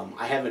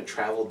I haven't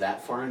traveled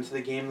that far into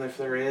the game if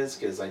there is,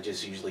 because I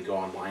just usually go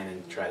online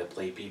and try to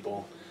play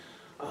people.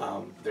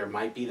 There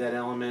might be that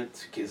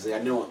element, because I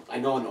know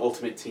an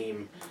Ultimate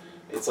Team,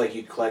 it's like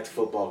you collect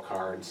football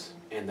cards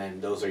and then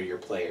those are your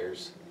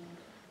players,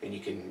 and you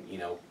can,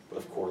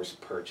 of course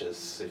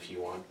purchase if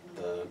you want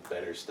the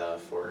better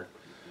stuff or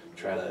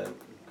try to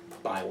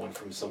buy one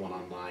from someone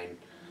online.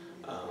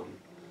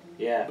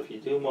 Yeah, if you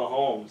do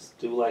Mahomes,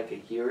 do like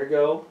a year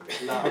ago,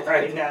 not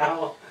right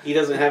now. He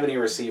doesn't have any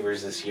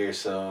receivers this year,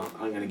 so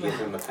I'm going to give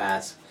him a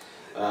pass.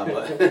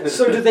 But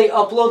So do they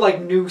upload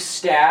like new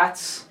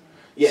stats?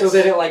 Yes. So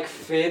that it like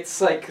fits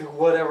like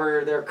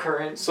whatever their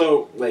current...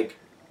 So, like,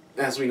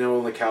 as we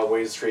know, the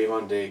Cowboys,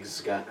 Trayvon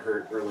Diggs got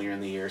hurt earlier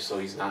in the year, so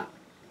he's not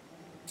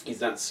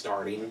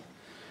starting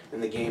in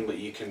the game, but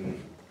you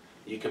can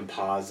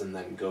pause and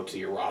then go to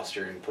your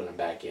roster and put him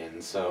back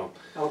in. So,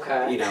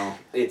 Okay.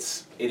 it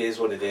is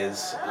what it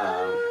is.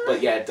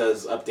 But yeah, it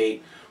does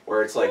update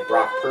where it's like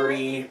Brock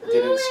Purdy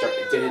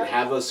didn't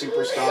have a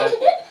superstar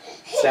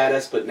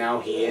status, but now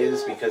he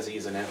is because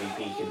he's an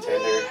MVP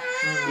contender.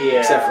 Yeah.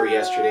 Except for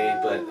yesterday,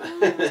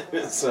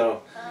 but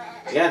so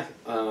yeah,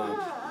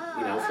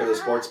 for the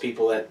sports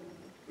people that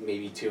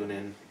maybe tune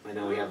in, I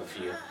know we have a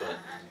few, but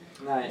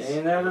Nice.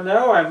 You never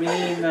know. I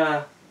mean,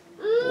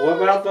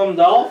 what about them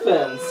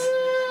Dolphins?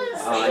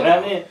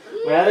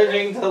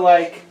 Managing to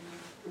like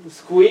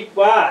squeak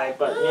by,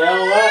 but you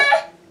know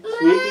what?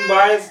 Squeaking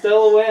by is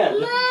still a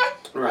win.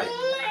 right.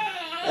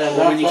 And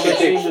Well, that's what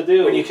they seem to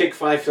do. when you kick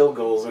 5 field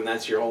goals and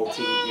that's your whole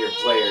team, your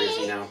players,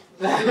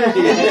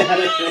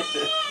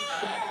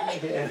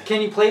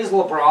 Can you play as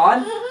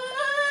LeBron?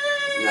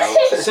 No.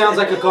 Sounds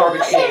like a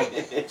garbage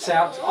game.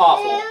 Sounds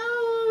awful.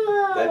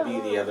 That'd be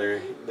the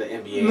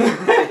NBA.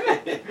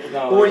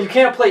 No, Well, you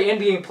can't play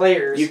NBA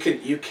players. You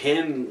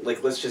can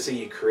like, let's just say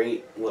you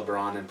create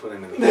LeBron and put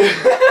him in the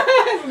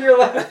game. You're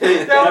like,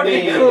 that would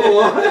be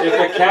cool. If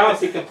it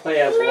counts, you can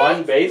play as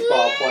one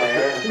baseball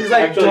player. He's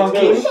like Actually,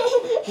 dunking. two.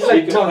 He's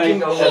like You can play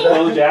dunking as over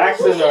Bo them.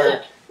 Jackson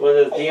or what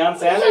is it, Deion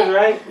Sanders,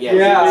 right? Yeah.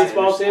 Yeah.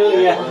 Baseball too.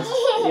 Yeah.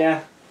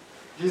 Yeah.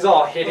 He's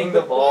all hitting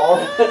the ball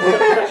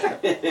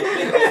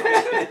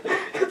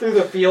through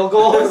the field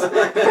goals.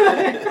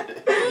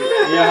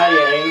 You know how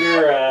you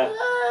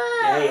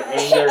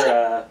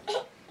anger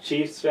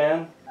Chiefs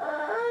fan?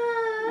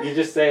 You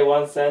just say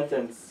one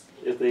sentence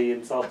if they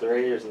insult the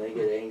Raiders and they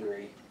get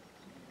angry.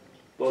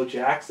 Bo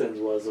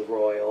Jackson was a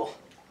Royal.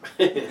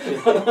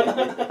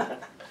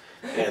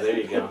 Yeah, there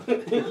you go.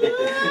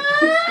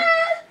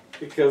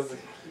 Because,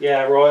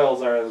 yeah,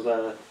 Royals are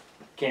the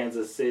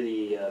Kansas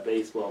City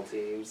baseball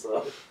team,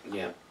 so...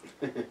 Yeah.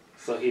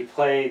 So he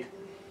played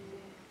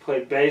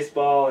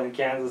baseball in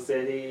Kansas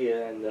City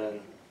and then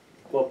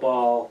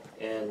football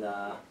in,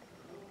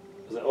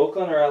 was it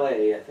Oakland or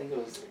LA? I think it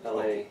was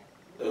LA.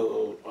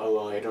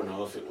 Oh, I don't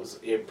know if it was.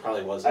 It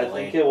probably was LA. I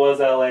think it was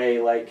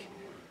LA. Like,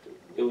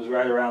 it was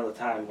right around the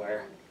time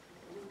where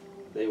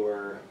they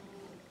were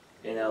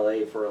in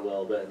LA for a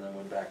little bit and then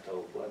went back to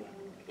Oakland.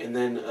 And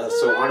then,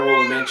 so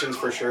honorable mentions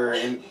for sure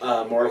in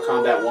Mortal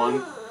Kombat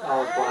 1.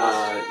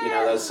 Oh, You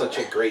know, that was such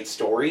a great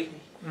story.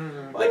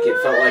 mm. Like,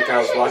 it felt like I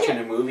was watching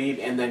a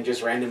movie and then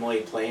just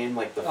randomly playing,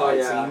 like, the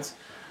fight scenes.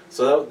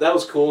 So that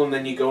was cool. And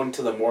then you go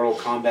into the Mortal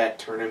Kombat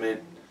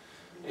tournament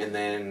and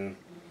then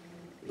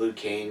Liu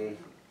Kang,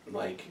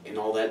 like, and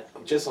all that,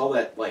 just all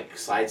that, like,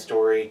 side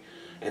story.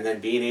 And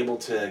then being able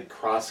to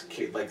cross,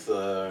 like,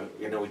 the,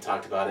 you know, we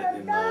talked about it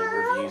in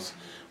the reviews,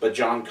 but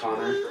John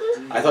Connor,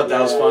 I thought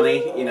that was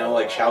funny, you know,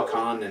 like Shao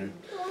Kahn and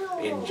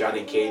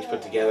Johnny Cage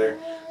put together.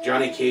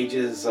 Johnny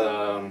Cage's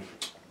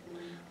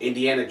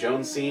Indiana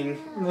Jones scene,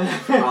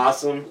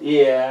 awesome.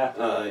 Yeah.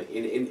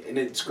 And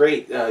it's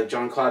great.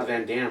 Jean-Claude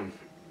Van Damme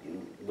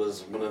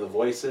was one of the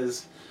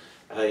voices.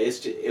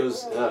 It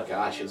was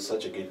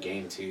such a good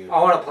game too.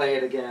 I want to play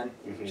it again,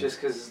 Mhm.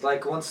 just because,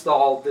 like, once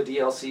all the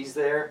DLC's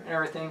there and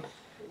everything,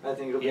 I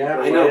think it'll be Yeah, I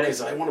great. know,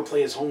 because I want to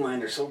play as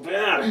Homelander so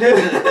bad.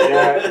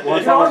 Yeah,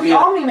 once You're all the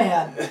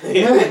Omni-Man!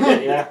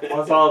 yeah,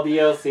 once all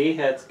DLC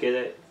hits, get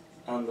it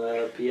on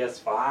the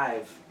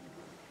PS5.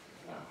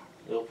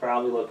 It'll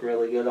probably look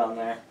really good on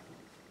there.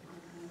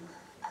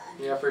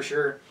 Yeah, for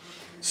sure.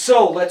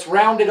 So, let's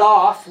round it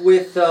off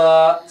with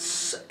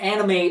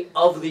anime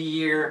of the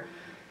year.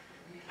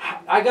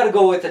 I gotta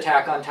go with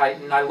Attack on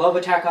Titan. I love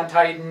Attack on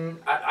Titan.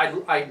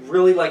 I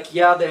really like,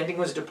 yeah, the ending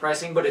was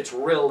depressing, but it's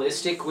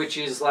realistic, which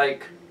is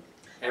like,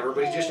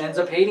 everybody just ends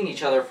up hating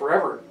each other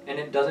forever, and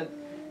it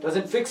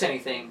doesn't fix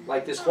anything.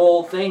 Like, this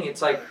whole thing,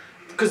 it's like,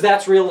 because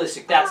that's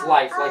realistic, that's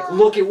life. Like,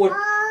 look at what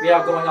we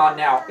have going on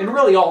now, and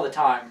really all the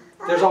time.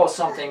 There's always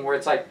something where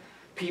it's like,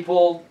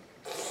 people,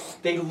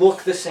 they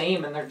look the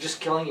same, and they're just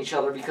killing each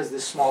other because of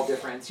this small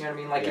difference. You know what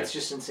I mean? Like, it's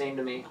just insane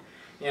to me.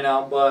 You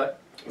know, but...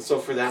 So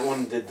for that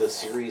one, did the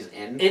series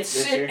end? It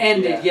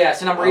ended, yes,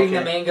 and I'm reading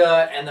the Okay.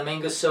 manga, and the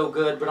manga's so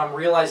good, but I'm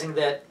realizing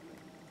that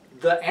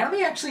the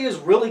anime actually is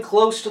really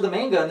close to the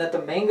manga, and that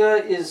the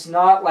manga is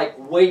not, like,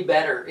 way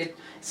better.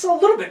 It's a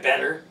little bit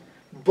better,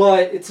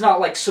 but it's not,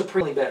 like,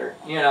 supremely better,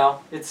 you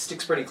know? It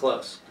sticks pretty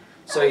close.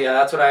 So yeah,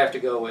 that's what I have to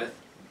go with.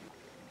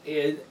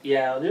 It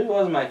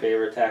wasn't my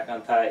favorite Attack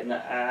on Titan.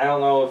 I don't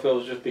know if it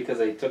was just because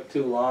they took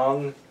too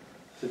long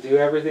to do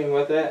everything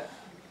with it,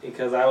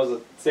 because I was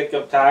sick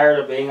of tired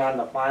of being on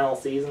the final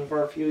season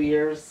for a few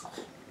years,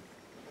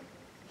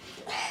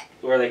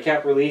 where they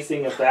kept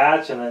releasing a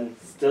batch and then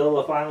still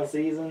the final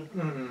season.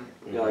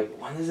 Mm-hmm. You're like,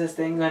 when is this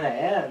thing gonna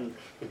end?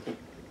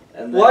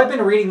 And Well, I've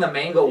been reading the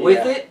manga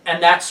with Yeah. it,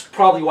 and that's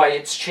probably why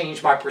it's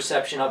changed my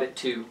perception of it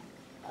too.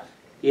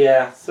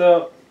 Yeah,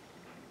 so,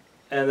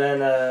 and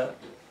then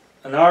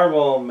an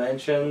honorable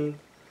mention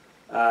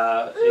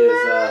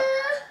is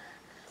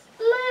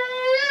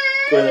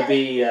going to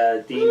be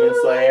Demon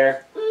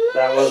Slayer.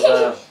 That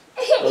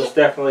was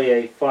definitely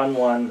a fun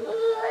one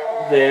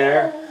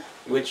there.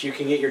 Which you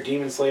can get your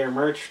Demon Slayer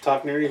merch,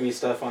 Talk Nerdy to Me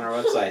stuff on our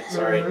website.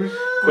 Sorry, Mhm.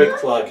 quick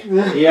plug.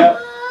 Yep.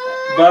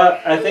 But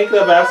I think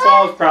the best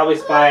one was probably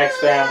Spy X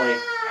Family.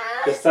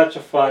 It's such a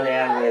fun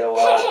anime to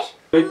watch.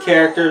 Good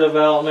character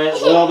development,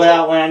 a little bit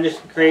outlandish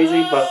and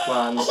crazy, but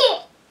fun.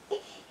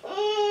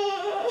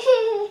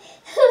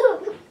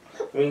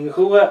 I mean,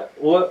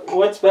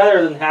 what's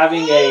better than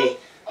having a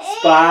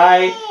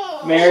spy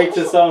married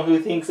to someone who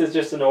thinks is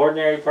just an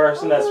ordinary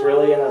person that's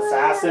really an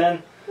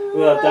assassin,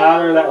 with a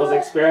daughter that was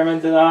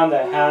experimented on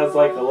that has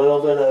like a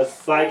little bit of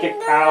psychic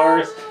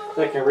powers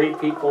that can read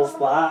people's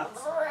thoughts,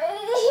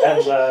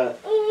 and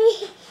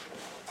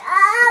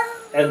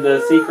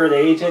the secret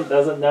agent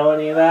doesn't know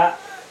any of that,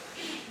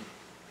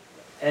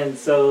 and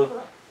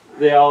so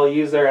they all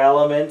use their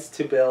elements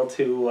to be able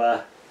to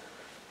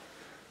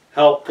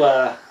help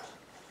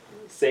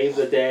save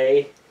the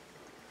day.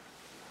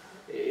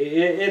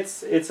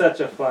 It's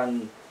such a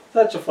fun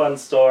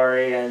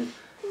story, and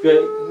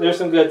good. There's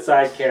some good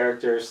side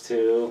characters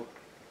too,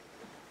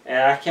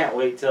 and I can't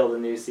wait till the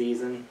new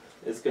season.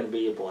 It's gonna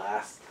be a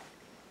blast.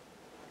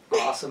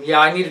 Awesome. Yeah,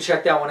 I need to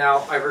check that one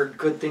out. I've heard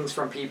good things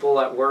from people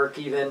at work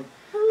even.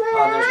 There's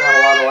not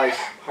a lot of like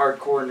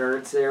hardcore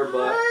nerds there,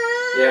 but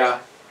yeah.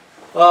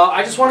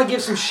 I just want to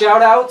give some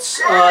shout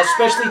outs,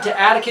 especially to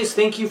Atticus.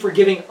 Thank you for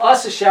giving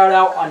us a shout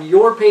out on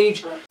your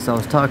page. So I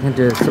was talking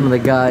to some of the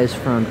guys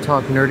from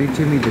Talk Nerdy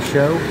to Me, the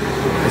show.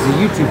 It's a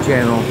YouTube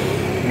channel,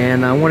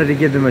 and I wanted to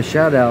give them a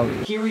shout out.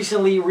 He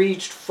recently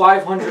reached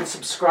 500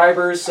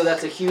 subscribers, so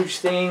that's a huge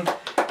thing.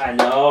 I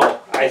know.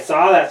 I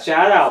saw that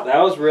shout out. That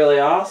was really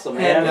awesome,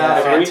 man. And, I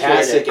appreciate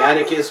Fantastic, it.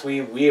 Atticus.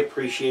 We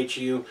appreciate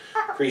you.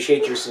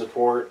 Appreciate your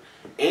support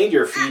and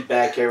your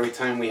feedback every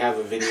time we have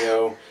a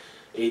video.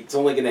 It's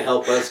only going to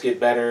help us get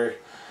better.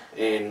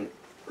 And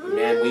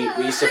man,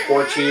 we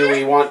support you.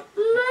 We want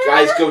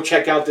guys, go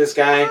check out this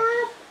guy.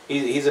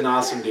 He's an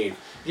awesome dude.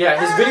 Yeah,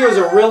 his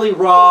videos are really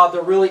raw.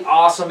 They're really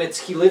awesome.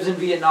 He lives in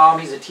Vietnam.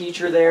 He's a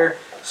teacher there.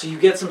 So you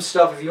get some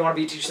stuff if you want to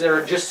be a teacher there,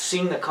 or just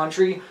seeing the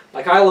country.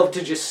 Like, I love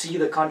to just see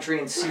the country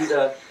and see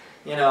the,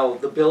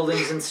 the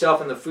buildings and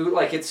stuff and the food.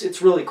 Like,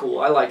 it's really cool.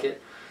 I like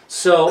it.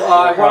 So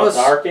how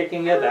dark it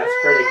can get. That's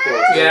pretty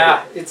cool.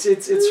 Yeah, it's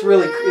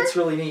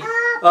really neat.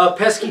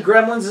 Pesky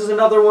Gremlins is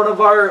another one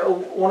of our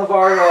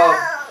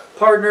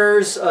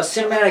partners.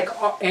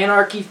 Cinematic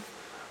Anarchy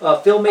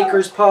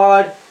Filmmakers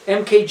Pod.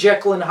 MK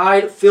Jekyll and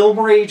Hyde, Film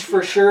Rage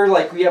for sure.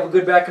 Like, we have a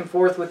good back and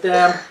forth with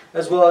them,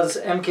 as well as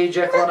MK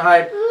Jekyll and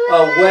Hyde.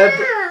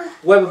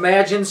 Web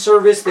Imagine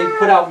service. They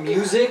put out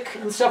music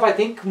and stuff. I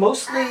think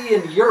mostly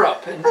in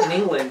Europe and in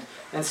England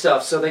and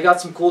stuff. So they got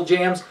some cool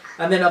jams.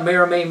 And then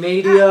Amerime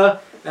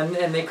Media, and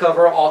they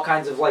cover all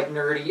kinds of like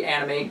nerdy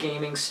anime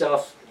gaming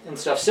stuff and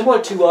stuff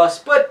similar to us,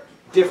 but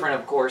different,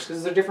 of course,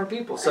 because they're different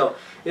people. So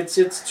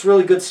it's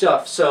really good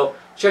stuff. So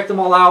check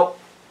them all out.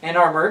 And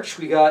our merch,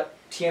 we got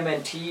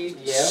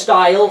TMNT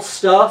style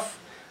stuff,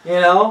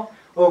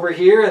 over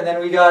here. And then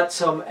we got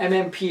some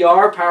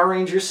MMPR, Power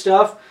Ranger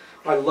stuff.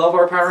 I love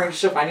our Power Ranger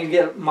stuff. I need to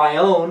get my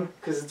own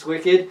because it's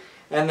wicked.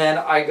 And then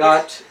I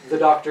got the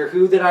Doctor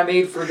Who that I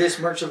made for this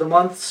Merch of the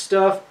Month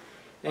stuff.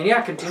 And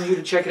yeah, continue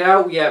to check it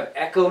out. We have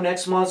Echo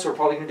next month, so we're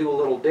probably going to do a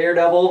little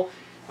Daredevil.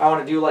 I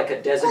want to do like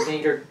a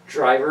designated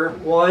driver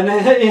one.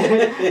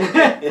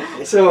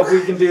 So if we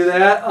can do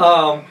that.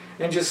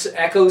 And just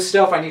Echo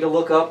stuff, I need to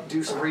look up,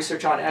 do some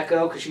research on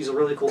Echo, because she's a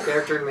really cool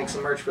character, and make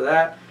some merch for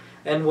that.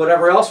 And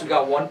whatever else, we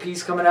got One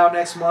Piece coming out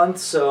next month,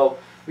 so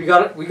we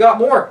got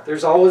more.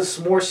 There's always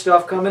more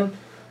stuff coming.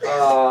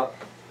 So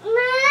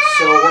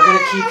we're going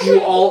to keep you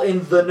all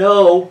in the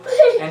know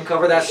and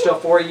cover that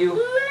stuff for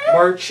you.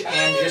 Merch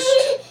and just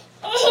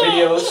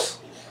videos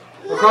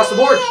across the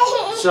board.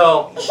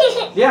 So,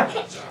 yeah.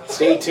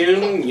 Stay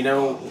tuned.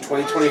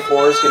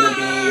 2024 is going to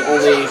be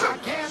only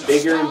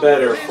bigger and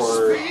better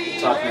for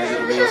Talk Nerdy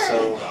to Me,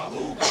 so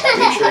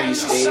make sure you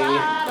stay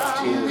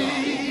tuned.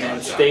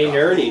 And stay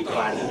nerdy,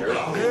 planet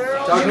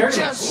Earth. Talk Nerdy.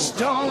 Just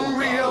don't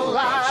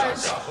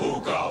realize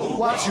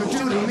what you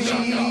do to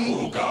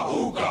me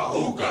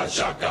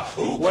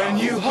when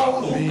you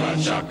hold me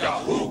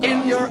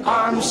in your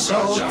arms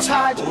so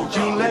tight.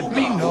 You let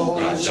me know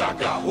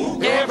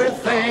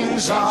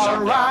everything's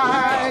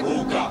alright.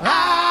 I'm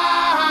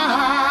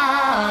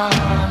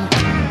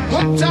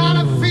hooked on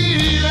a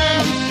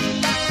feeling.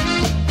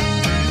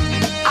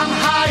 I'm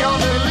high on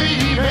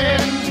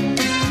believing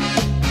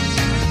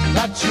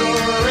that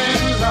you're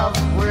in love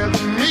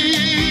with me.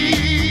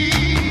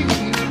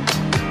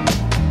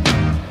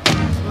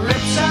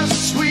 Lips as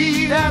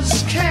sweet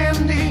as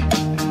candy,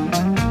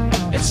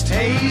 its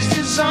taste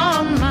is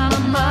on my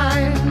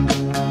mind.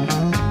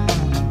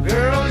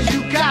 Girl,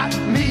 you got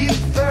me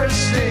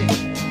thirsty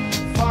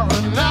for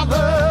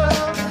another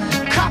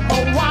cup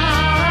of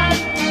wine.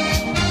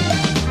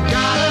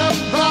 Got a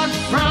bug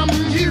from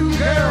you,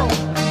 girl,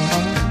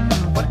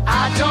 but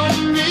I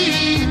don't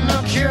need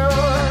no cure.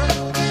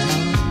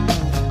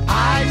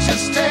 I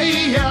just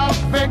stay a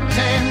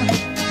victim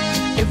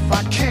if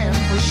I can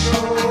for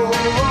sure.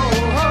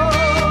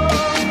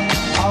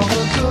 All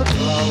the good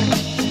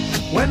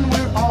love when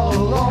we're all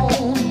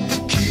alone.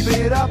 Keep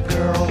it up,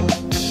 girl.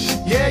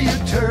 Yeah, you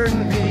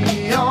turn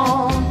me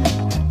on.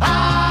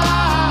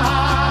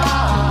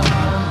 I'm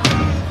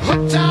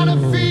hooked on a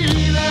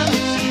feeling.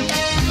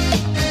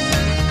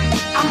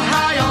 I'm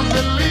high on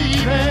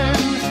believing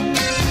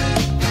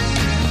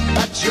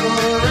that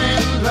you're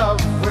in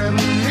love with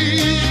me.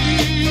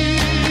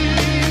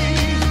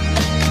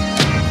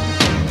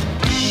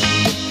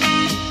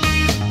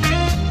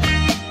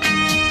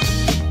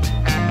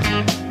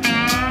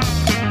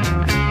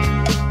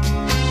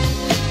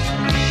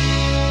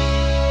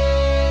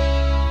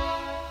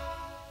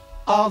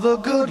 All the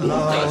good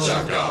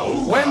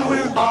love when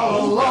we're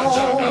all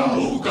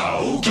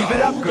alone. Keep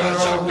it up,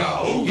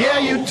 girl. Yeah,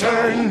 you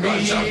turn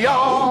me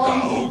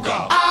on.